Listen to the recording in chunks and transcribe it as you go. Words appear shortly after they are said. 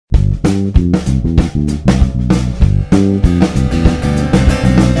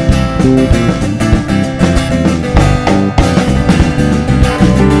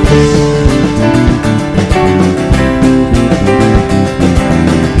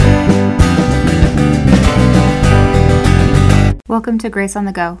Welcome to Grace on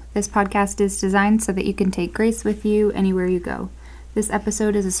the Go. This podcast is designed so that you can take grace with you anywhere you go. This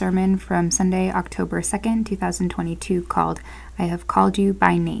episode is a sermon from Sunday, October 2nd, 2022, called I Have Called You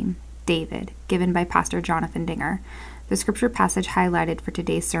by Name, David, given by Pastor Jonathan Dinger. The scripture passage highlighted for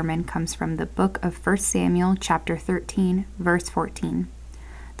today's sermon comes from the book of 1 Samuel, chapter 13, verse 14.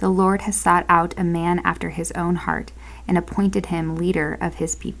 The Lord has sought out a man after his own heart and appointed him leader of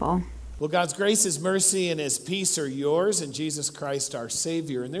his people. Well, God's grace, His mercy, and His peace are yours in Jesus Christ, our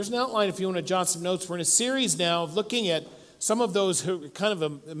Savior. And there's an outline if you want to jot some notes. We're in a series now of looking at some of those kind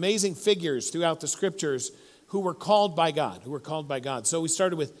of amazing figures throughout the Scriptures who were called by God, So we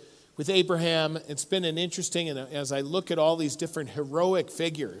started with Abraham. It's been an interesting, and as I look at all these different heroic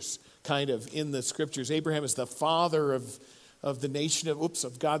figures kind of in the Scriptures, Abraham is the father of the nation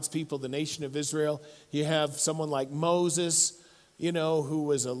of God's people, the nation of Israel. You have someone like Moses, who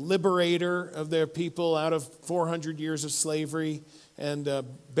was a liberator of their people out of 400 years of slavery and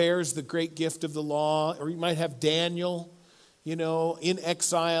bears the great gift of the law. Or you might have Daniel, in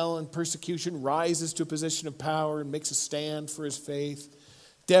exile and persecution, rises to a position of power and makes a stand for his faith.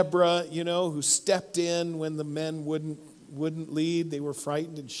 Deborah, who stepped in when the men wouldn't lead. They were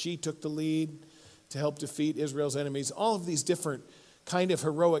frightened, and she took the lead to help defeat Israel's enemies. All of these different kind of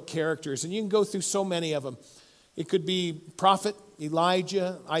heroic characters, and you can go through so many of them. It could be prophet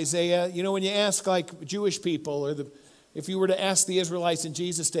Elijah, Isaiah. When you ask like Jewish people, if you were to ask the Israelites in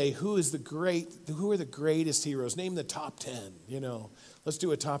Jesus' day, who are the greatest heroes? Name the top 10, Let's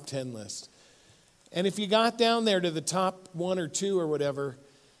do a top 10 list. And if you got down there to the top 1 or 2 or whatever,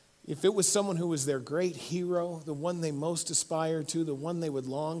 if it was someone who was their great hero, the one they most aspired to, the one they would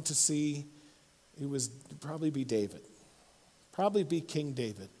long to see, it would probably be David. Probably be King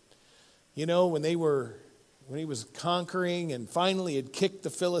David. When he was conquering and finally had kicked the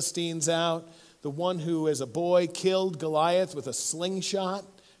Philistines out, the one who as a boy killed Goliath with a slingshot,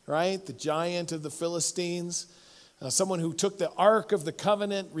 right? The giant of the Philistines. Someone who took the Ark of the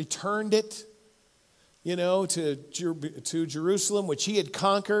Covenant, returned it, to Jerusalem, which he had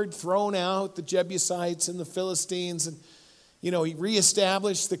conquered, thrown out the Jebusites and the Philistines. And, he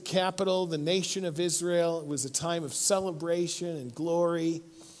reestablished the capital, the nation of Israel. It was a time of celebration and glory.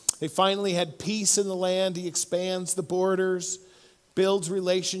 They finally had peace in the land. He expands the borders, builds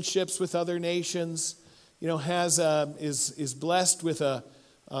relationships with other nations, is blessed with a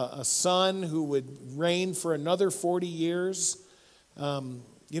son who would reign for another 40 years.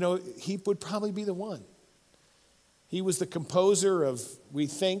 He would probably be the one. He was the composer of, we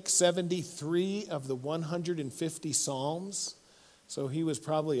think, 73 of the 150 Psalms. So he was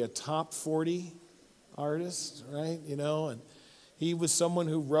probably a top 40 artist, right? And he was someone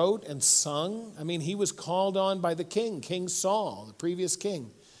who wrote and sung. He was called on by the king, King Saul, the previous king.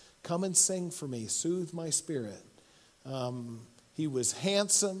 Come and sing for me, soothe my spirit. He was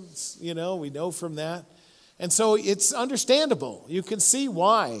handsome, we know from that. And so it's understandable. You can see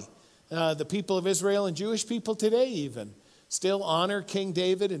why the people of Israel and Jewish people today even still honor King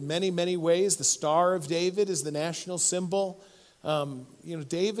David in many, many ways. The Star of David is the national symbol.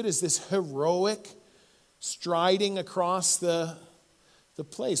 David is this heroic striding across the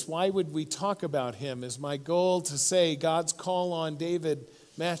place. Why would we talk about him? Is my goal to say God's call on David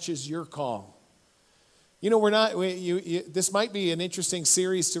matches your call. This might be an interesting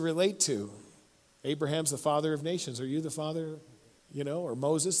series to relate to. Abraham's the father of nations. Are you the father, or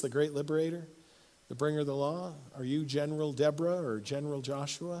Moses, the great liberator, the bringer of the law? Are you General Deborah or General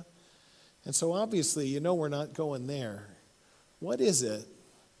Joshua? And so obviously, we're not going there. What is it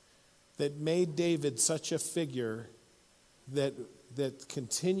that made David such a figure that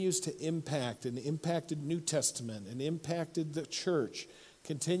continues to impact and impacted New Testament and impacted the church,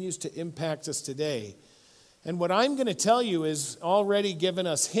 continues to impact us today? And what I'm going to tell you is already given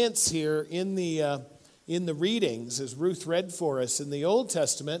us hints here in the readings, as Ruth read for us in the Old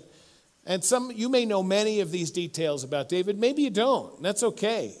Testament. And you may know many of these details about David. Maybe you don't. That's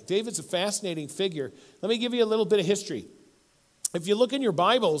okay. David's a fascinating figure. Let me give you a little bit of history. If you look in your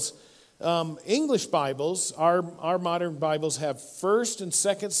Bibles, English Bibles, our modern Bibles have 1st and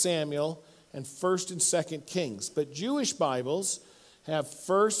 2nd Samuel and 1st and 2nd Kings. But Jewish Bibles have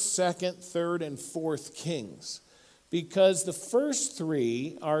 1st, 2nd, 3rd, and 4th Kings. Because the first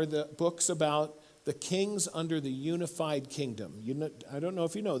 3 are the books about the kings under the unified kingdom. I don't know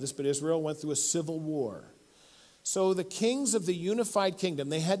if you know this, but Israel went through a civil war. So the kings of the unified kingdom,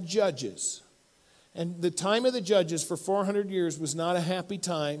 they had judges. And the time of the judges for 400 years was not a happy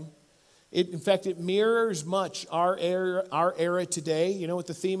time. In fact, it mirrors much our era today. You know what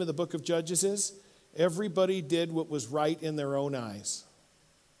the theme of the book of Judges is? Everybody did what was right in their own eyes.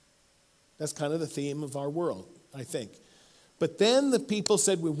 That's kind of the theme of our world, I think. But then the people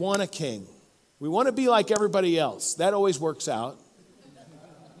said, we want a king. We want to be like everybody else. That always works out.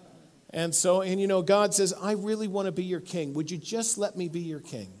 And so, God says, I really want to be your king. Would you just let me be your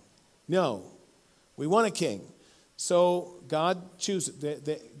king? No, we want a king. So God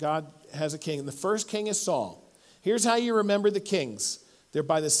God has a king. And the first king is Saul. Here's how you remember the kings. They're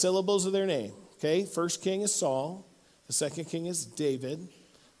by the syllables of their name. Okay, first king is Saul. The second king is David.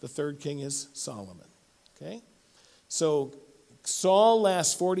 The third king is Solomon. Okay, so Saul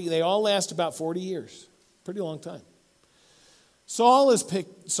lasts 40, they all last about 40 years. Pretty long time. Saul is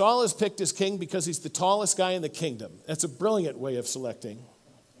picked as king because he's the tallest guy in the kingdom. That's a brilliant way of selecting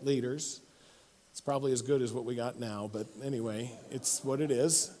leaders. It's probably as good as what we got now, but anyway, it's what it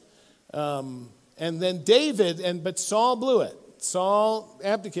is. And then David, but Saul blew it. Saul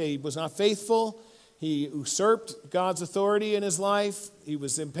abdicated. He was not faithful. He usurped God's authority in his life. He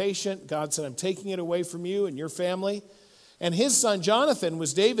was impatient. God said, I'm taking it away from you and your family. And his son Jonathan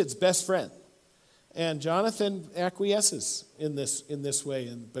was David's best friend. And Jonathan acquiesces in this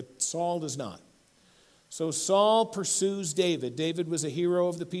way, but Saul does not. So Saul pursues David. David was a hero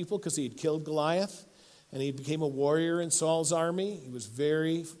of the people because he had killed Goliath, and he became a warrior in Saul's army. He was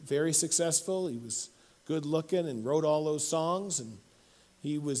very, very successful. He was good looking and wrote all those songs, and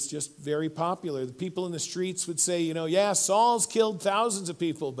he was just very popular. The people in the streets would say, yeah, Saul's killed thousands of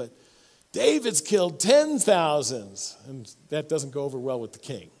people, but David's killed 10,000s. And that doesn't go over well with the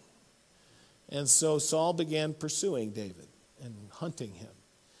king. And so Saul began pursuing David and hunting him.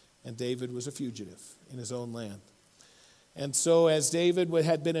 And David was a fugitive in his own land. And so as David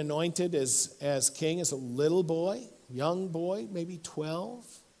had been anointed as king as a little boy, young boy, maybe 12,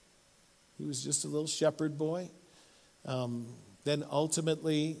 he was just a little shepherd boy. Then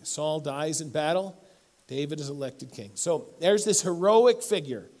ultimately Saul dies in battle. David is elected king. So there's this heroic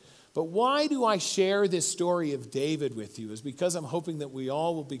figure. But why do I share this story of David with you? Is because I'm hoping that we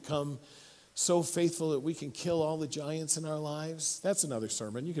all will become so faithful that we can kill all the giants in our lives? That's another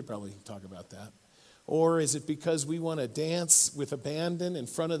sermon. You could probably talk about that. Or is it because we want to dance with abandon in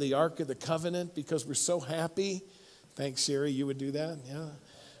front of the Ark of the Covenant because we're so happy? Thanks, Sherry, you would do that? Yeah.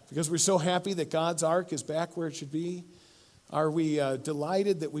 Because we're so happy that God's Ark is back where it should be? Are we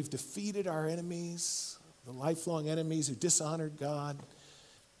delighted that we've defeated our enemies, the lifelong enemies who dishonored God?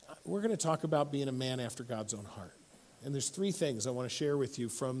 We're going to talk about being a man after God's own heart. And there's three things I want to share with you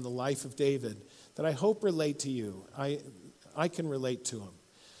from the life of David that I hope relate to you. I can relate to him.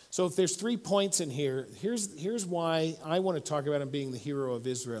 So if there's 3 points in here, here's why I want to talk about him being the hero of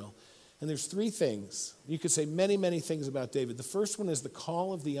Israel. And there's 3 things. You could say many, many things about David. The first one is the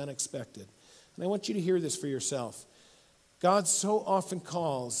call of the unexpected. And I want you to hear this for yourself. God so often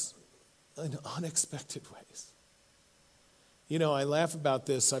calls in unexpected ways. I laugh about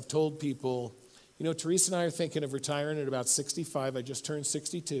this. I've told people, Teresa and I are thinking of retiring at about 65. I just turned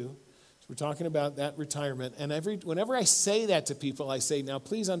 62. So we're talking about that retirement. And whenever I say that to people, I say, now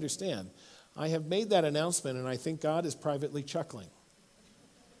please understand, I have made that announcement and I think God is privately chuckling.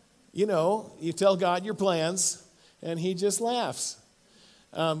 You tell God your plans and he just laughs.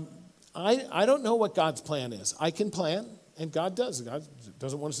 I don't know what God's plan is. I can plan, and God does. God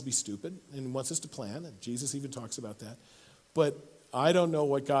doesn't want us to be stupid and wants us to plan, and Jesus even talks about that. But I don't know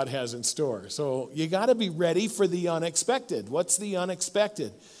what God has in store. So you got to be ready for the unexpected. What's the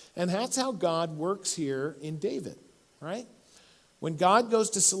unexpected? And that's how God works here in David, right? When God goes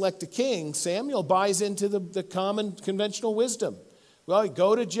to select a king, Samuel buys into the common conventional wisdom. Well,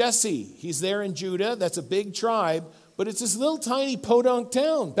 go to Jesse. He's there in Judah. That's a big tribe, but it's this little tiny podunk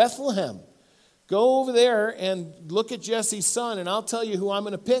town, Bethlehem. Go over there and look at Jesse's son, and I'll tell you who I'm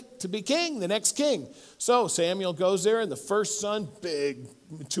going to pick to be king, the next king. So Samuel goes there, and the first son, big,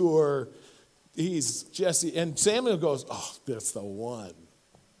 mature, he's Jesse. And Samuel goes, oh, that's the one.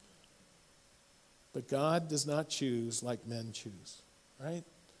 But God does not choose like men choose, right?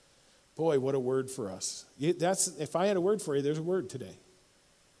 Boy, what a word for us. If I had a word for you, there's a word today.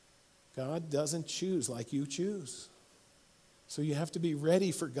 God doesn't choose like you choose. So you have to be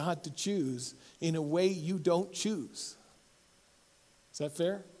ready for God to choose in a way you don't choose. Is that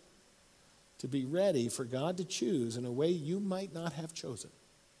fair? To be ready for God to choose in a way you might not have chosen.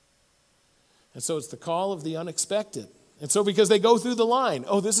 And so it's the call of the unexpected. And so because they go through the line,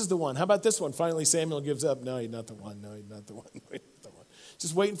 oh, this is the one. How about this one? Finally, Samuel gives up. No, he's not the one. No, he's not the one. No, he's not the one.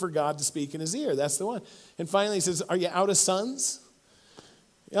 Just waiting for God to speak in his ear. That's the one. And finally he says, are you out of sons?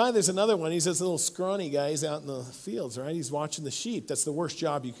 Yeah, there's another one. He's this little scrawny guy. He's out in the fields, right? He's watching the sheep. That's the worst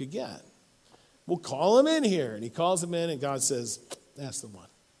job you could get. We'll call him in here. And he calls him in, and God says, that's the one.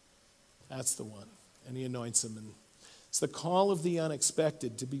 That's the one. And he anoints him. And it's the call of the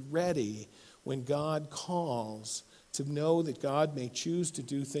unexpected, to be ready when God calls to know that God may choose to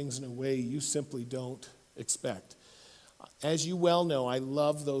do things in a way you simply don't expect. As you well know, I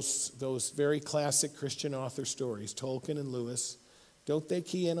love those very classic Christian author stories, Tolkien and Lewis. Don't they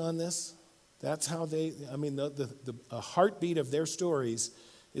key in on this? That's how the heartbeat of their stories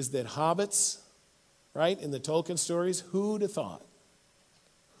is that hobbits, right, in the Tolkien stories, who'd have thought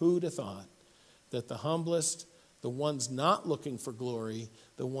that the humblest, the ones not looking for glory,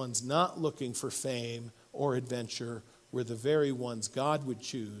 the ones not looking for fame or adventure, were the very ones God would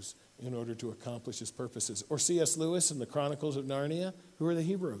choose in order to accomplish his purposes. Or C.S. Lewis in the Chronicles of Narnia, who are the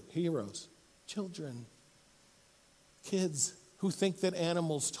heroes? Children, kids who think that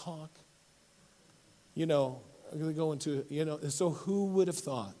animals talk. I'm going to go into, so who would have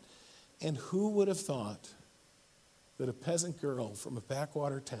thought? And who would have thought that a peasant girl from a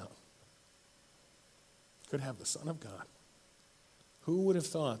backwater town could have the Son of God? Who would have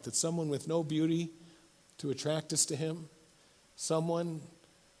thought that someone with no beauty to attract us to him, someone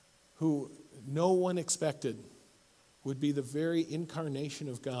who no one expected would be the very incarnation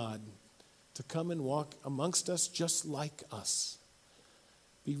of God to come and walk amongst us just like us?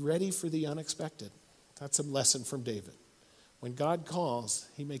 Be ready for the unexpected. That's a lesson from David. When God calls,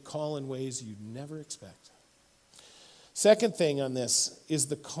 he may call in ways you never expect. Second thing on this is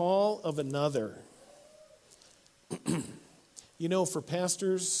the call of another. For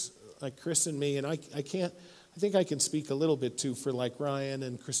pastors like Chris and me, and I think I can speak a little bit too for like Ryan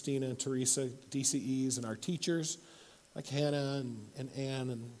and Christina and Teresa, DCEs, and our teachers like Hannah and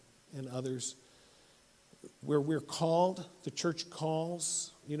Ann and others, where we're called, the church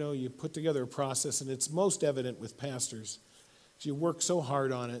calls. You put together a process, and it's most evident with pastors. You work so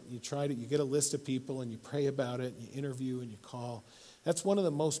hard on it, you get a list of people, and you pray about it, and you interview, and you call. That's one of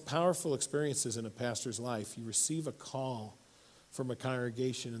the most powerful experiences in a pastor's life. You receive a call from a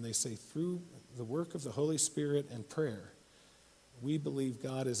congregation, and they say, through the work of the Holy Spirit and prayer, we believe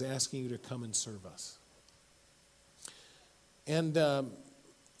God is asking you to come and serve us. And,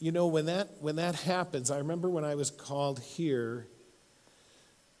 when that happens, I remember when I was called here,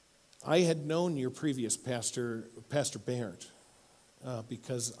 I had known your previous pastor, Pastor Barrett,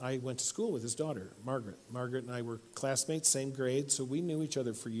 because I went to school with his daughter, Margaret. Margaret and I were classmates, same grade, so we knew each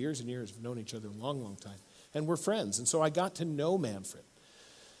other for years and years. We've known each other a long, long time. And we're friends. And so I got to know Manfred.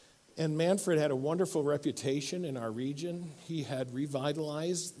 And Manfred had a wonderful reputation in our region. He had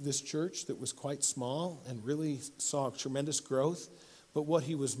revitalized this church that was quite small and really saw tremendous growth. But what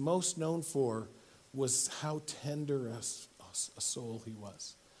he was most known for was how tender a soul he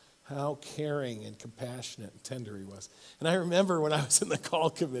was. How caring and compassionate and tender he was. And I remember when I was in the call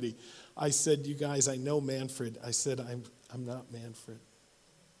committee, I said, you guys, I know Manfred. I said, I'm not Manfred.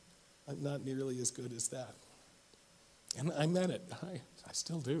 I'm not nearly as good as that. And I meant it. I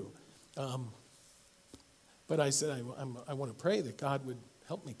still do. But I said, I want to pray that God would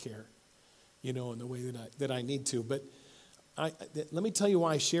help me care, in the way that I need to. But let me tell you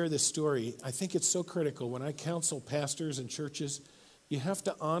why I share this story. I think it's so critical. When I counsel pastors and churches, you have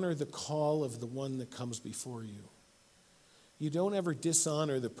to honor the call of the one that comes before you. You don't ever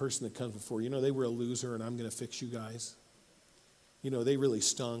dishonor the person that comes before you. They were a loser, and I'm going to fix you guys. They really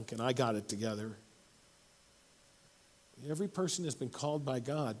stunk, and I got it together. Every person has been called by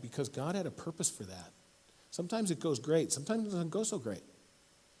God because God had a purpose for that. Sometimes it goes great. Sometimes it doesn't go so great.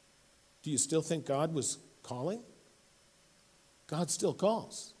 Do you still think God was calling? God still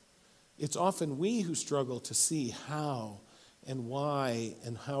calls. It's often we who struggle to see how and why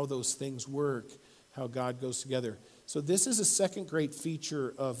and how those things work, how God goes together. So this is a second great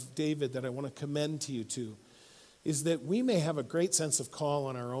feature of David that I want to commend to you too, is that we may have a great sense of call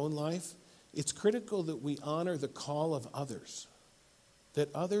on our own life. It's critical that we honor the call of others,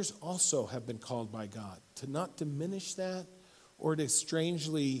 that others also have been called by God, to not diminish that or to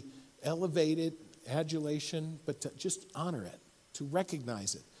strangely elevate it, adulation, but to just honor it, to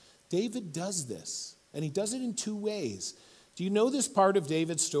recognize it. David does this, and he does it in two ways. Do you know this part of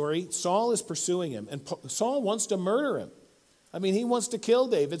David's story? Saul is pursuing him, and Saul wants to murder him. He wants to kill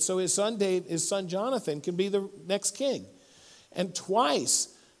David so his son Jonathan can be the next king. And twice,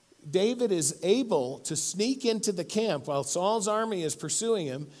 David is able to sneak into the camp while Saul's army is pursuing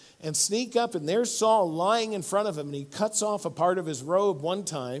him and sneak up, and there's Saul lying in front of him, and he cuts off a part of his robe one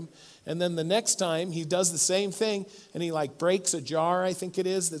time, and then the next time he does the same thing, and he breaks a jar, I think it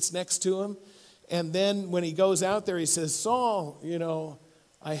is, that's next to him. And then when he goes out there, he says, Saul,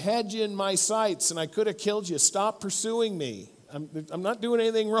 I had you in my sights and I could have killed you. Stop pursuing me. I'm not doing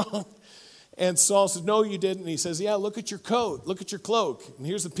anything wrong. And Saul says, no, you didn't. And he says, yeah, look at your coat. Look at your cloak. And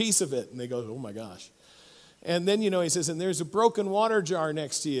here's a piece of it. And they go, oh my gosh. And then, he says, and there's a broken water jar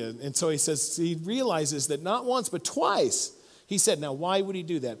next to you. And so he says, he realizes that not once, but twice, he said, now why would he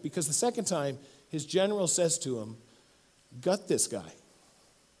do that? Because the second time, his general says to him, gut this guy.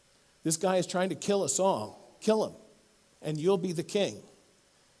 This guy is trying to kill us all. Kill him, and you'll be the king.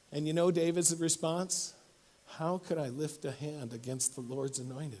 And you know David's response? How could I lift a hand against the Lord's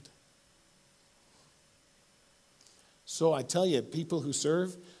anointed? So I tell you, people who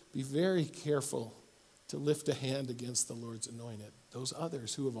serve, be very careful to lift a hand against the Lord's anointed. Those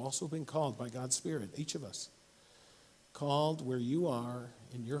others who have also been called by God's Spirit, each of us, called where you are,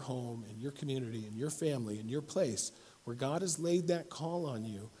 in your home, in your community, in your family, in your place, where God has laid that call on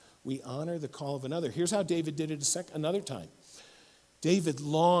you, we honor the call of another. Here's how David did it another time. David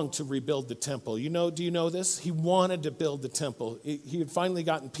longed to rebuild the temple. Do you know this? He wanted to build the temple. He had finally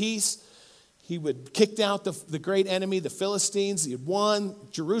gotten peace. He would kicked out the great enemy, the Philistines. He had won.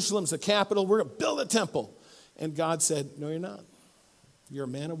 Jerusalem's the capital. We're going to build a temple. And God said, no, you're not. You're a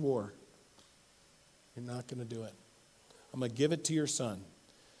man of war. You're not going to do it. I'm going to give it to your son.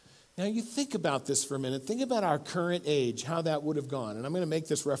 Now, you think about this for a minute. Think about our current age, how that would have gone. And I'm going to make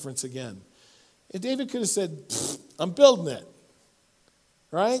this reference again. If David could have said, I'm building it,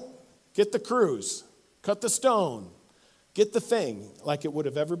 right? Get the crews, cut the stone, get the thing, like it would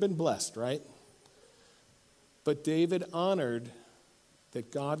have ever been blessed, right? But David honored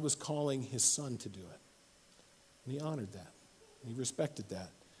that God was calling his son to do it. And he honored that. And he respected that.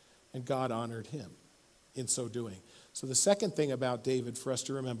 And God honored him in so doing. So the second thing about David for us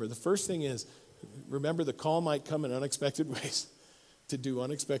to remember, the first thing is, remember the call might come in unexpected ways to do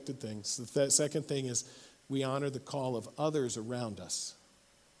unexpected things. The second thing is we honor the call of others around us.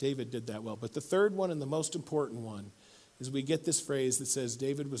 David did that well. But the third one and the most important one is we get this phrase that says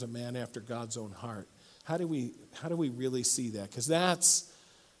David was a man after God's own heart. How do we really see that? Because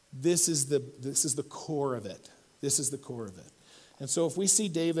this is the core of it. This is the core of it. And so if we see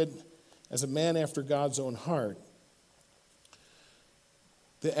David as a man after God's own heart,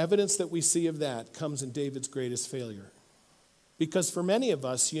 the evidence that we see of that comes in David's greatest failure. Because for many of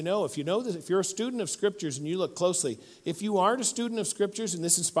us, if you're a student of Scriptures and you look closely, if you aren't a student of Scriptures and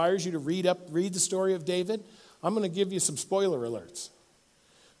this inspires you to read the story of David, I'm going to give you some spoiler alerts.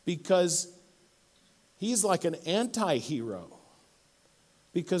 Because he's like an anti-hero.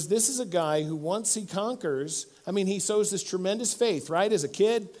 Because this is a guy who once he conquers, he shows this tremendous faith, right? As a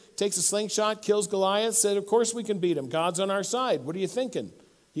kid, takes a slingshot, kills Goliath, said, of course we can beat him. God's on our side. What are you thinking?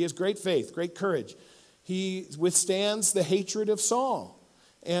 He has great faith, great courage. He withstands the hatred of Saul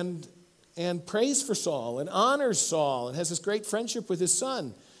and prays for Saul and honors Saul and has this great friendship with his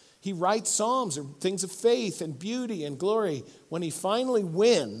son. He writes psalms and things of faith and beauty and glory. When he finally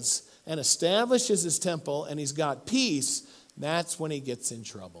wins and establishes his temple and he's got peace, that's when he gets in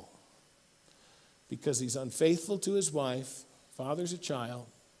trouble. Because he's unfaithful to his wife, fathers a child,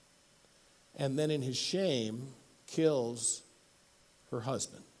 and then in his shame kills her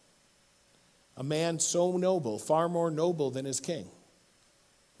husband. A man so noble, far more noble than his king,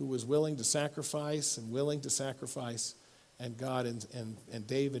 who was willing to sacrifice, and God and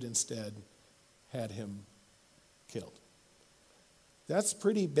David instead had him killed. That's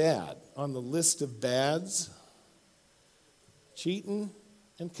pretty bad on the list of bads. Cheating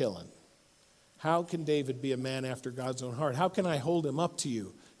and killing. How can David be a man after God's own heart? How can I hold him up to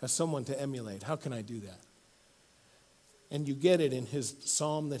you as someone to emulate? How can I do that? And you get it in his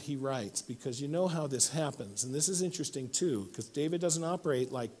psalm that he writes, because you know how this happens. And this is interesting too, because David doesn't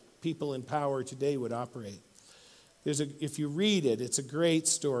operate like people in power today would operate. If you read it, it's a great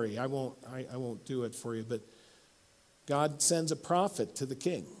story. I won't do it for you, but God sends a prophet to the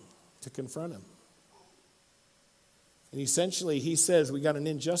king to confront him. And essentially he says, we got an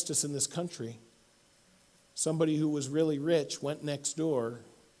injustice in this country. Somebody who was really rich went next door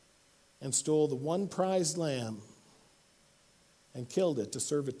and stole the one prized lamb and killed it to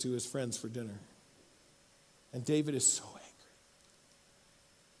serve it to his friends for dinner. And David is so angry.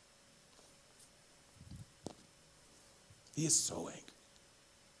 He is so angry.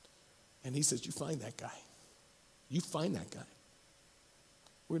 And he says, you find that guy. You find that guy.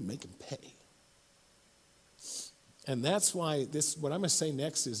 We're going to make him pay. And that's why what I'm going to say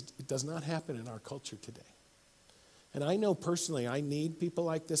next is it does not happen in our culture today. And I know personally I need people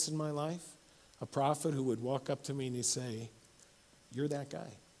like this in my life. A prophet who would walk up to me and he'd say, you're that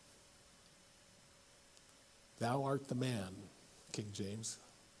guy. Thou art the man, King James.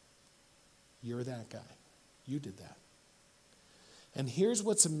 You're that guy. You did that. And here's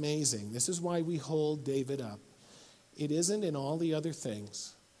what's amazing. This is why we hold David up. It isn't in all the other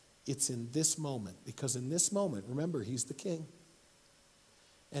things. It's in this moment. Because in this moment, remember, he's the king.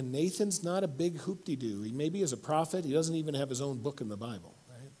 And Nathan's not a big hoop-de-doo. He maybe is a prophet. He doesn't even have his own book in the Bible,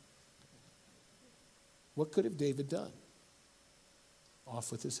 right? What could have David done? Off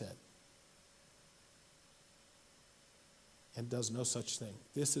with his head. And does no such thing.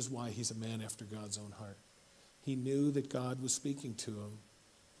 This is why he's a man after God's own heart. He knew that God was speaking to him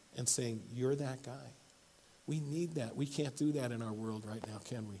and saying, you're that guy. We need that. We can't do that in our world right now,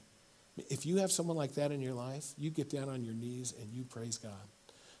 can we? If you have someone like that in your life, you get down on your knees and you praise God.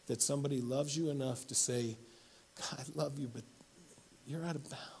 That somebody loves you enough to say, God, I love you, but you're out of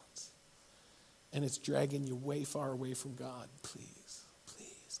bounds. And it's dragging you way far away from God. Please,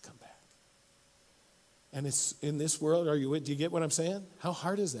 please come back. And it's in this world, do you get what I'm saying? How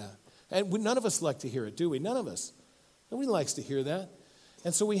hard is that? And none of us like to hear it, do we? None of us. Nobody likes to hear that.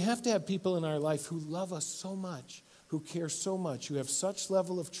 And so we have to have people in our life who love us so much, who care so much, who have such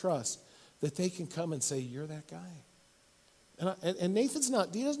level of trust that they can come and say, you're that guy. And Nathan's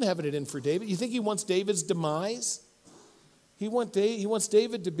he doesn't have it in for David. You think he wants David's demise? He wants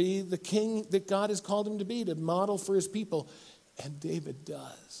David to be the king that God has called him to be, to model for his people. And David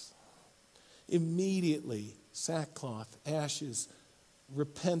does. Immediately, sackcloth, ashes,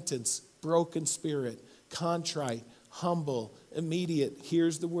 repentance, broken spirit, contrite, humble, immediate.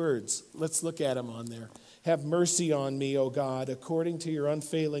 Here's the words. Let's look at them on there. Have mercy on me, O God, according to your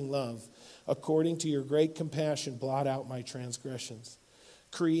unfailing love. According to your great compassion, blot out my transgressions.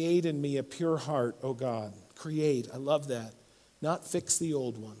 Create in me a pure heart, O God. Create, I love that. Not fix the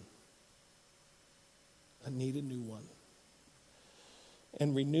old one. I need a new one.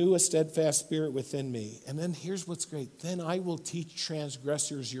 And renew a steadfast spirit within me. And then here's what's great. Then I will teach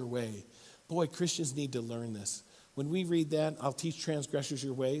transgressors your way. Boy, Christians need to learn this. When we read that, I'll teach transgressors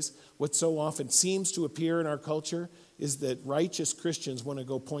your ways, what so often seems to appear in our culture is that righteous Christians want to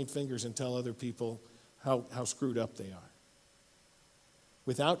go point fingers and tell other people how screwed up they are.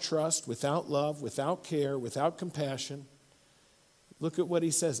 Without trust, without love, without care, without compassion. Look at what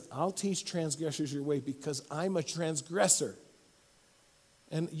he says. I'll teach transgressors your way because I'm a transgressor.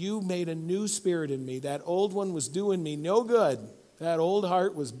 And you made a new spirit in me. That old one was doing me no good. That old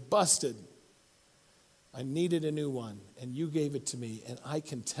heart was busted. I needed a new one, and you gave it to me. And I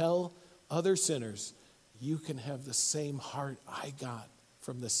can tell other sinners, you can have the same heart I got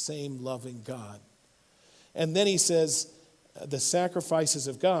from the same loving God. And then he says, the sacrifices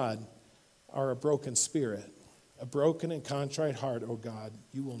of God are a broken spirit. A broken and contrite heart, O God,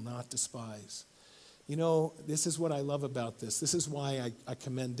 you will not despise. You know, this is what I love about this. This is why I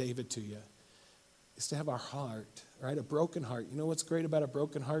commend David to you. Is to have our heart, right? A broken heart. You know what's great about a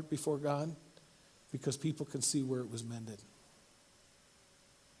broken heart before God? Because people can see where it was mended.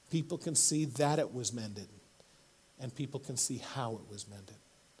 People can see that it was mended. And people can see how it was mended.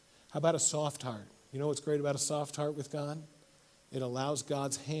 How about a soft heart? You know what's great about a soft heart with God? It allows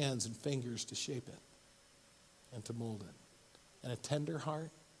God's hands and fingers to shape it and to mold it. And a tender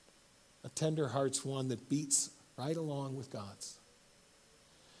heart's one that beats right along with God's.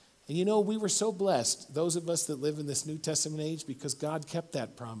 And you know, we were so blessed, those of us that live in this New Testament age, because God kept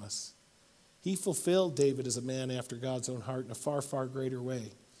that promise. He fulfilled David as a man after God's own heart in a far, far greater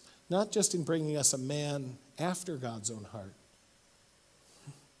way. Not just in bringing us a man after God's own heart,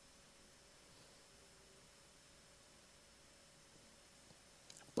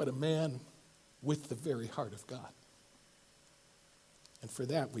 but a man with the very heart of God. And for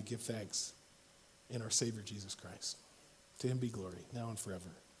that we give thanks in our Savior Jesus Christ. To him be glory, now and forever.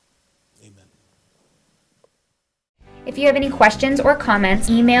 Amen. If you have any questions or comments,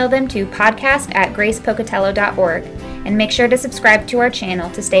 email them to podcast@gracepocatello.org, and make sure to subscribe to our channel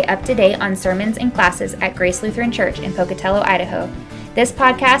to stay up to date on sermons and classes at Grace Lutheran Church in Pocatello, Idaho. This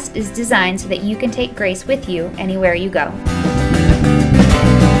podcast is designed so that you can take grace with you anywhere you go.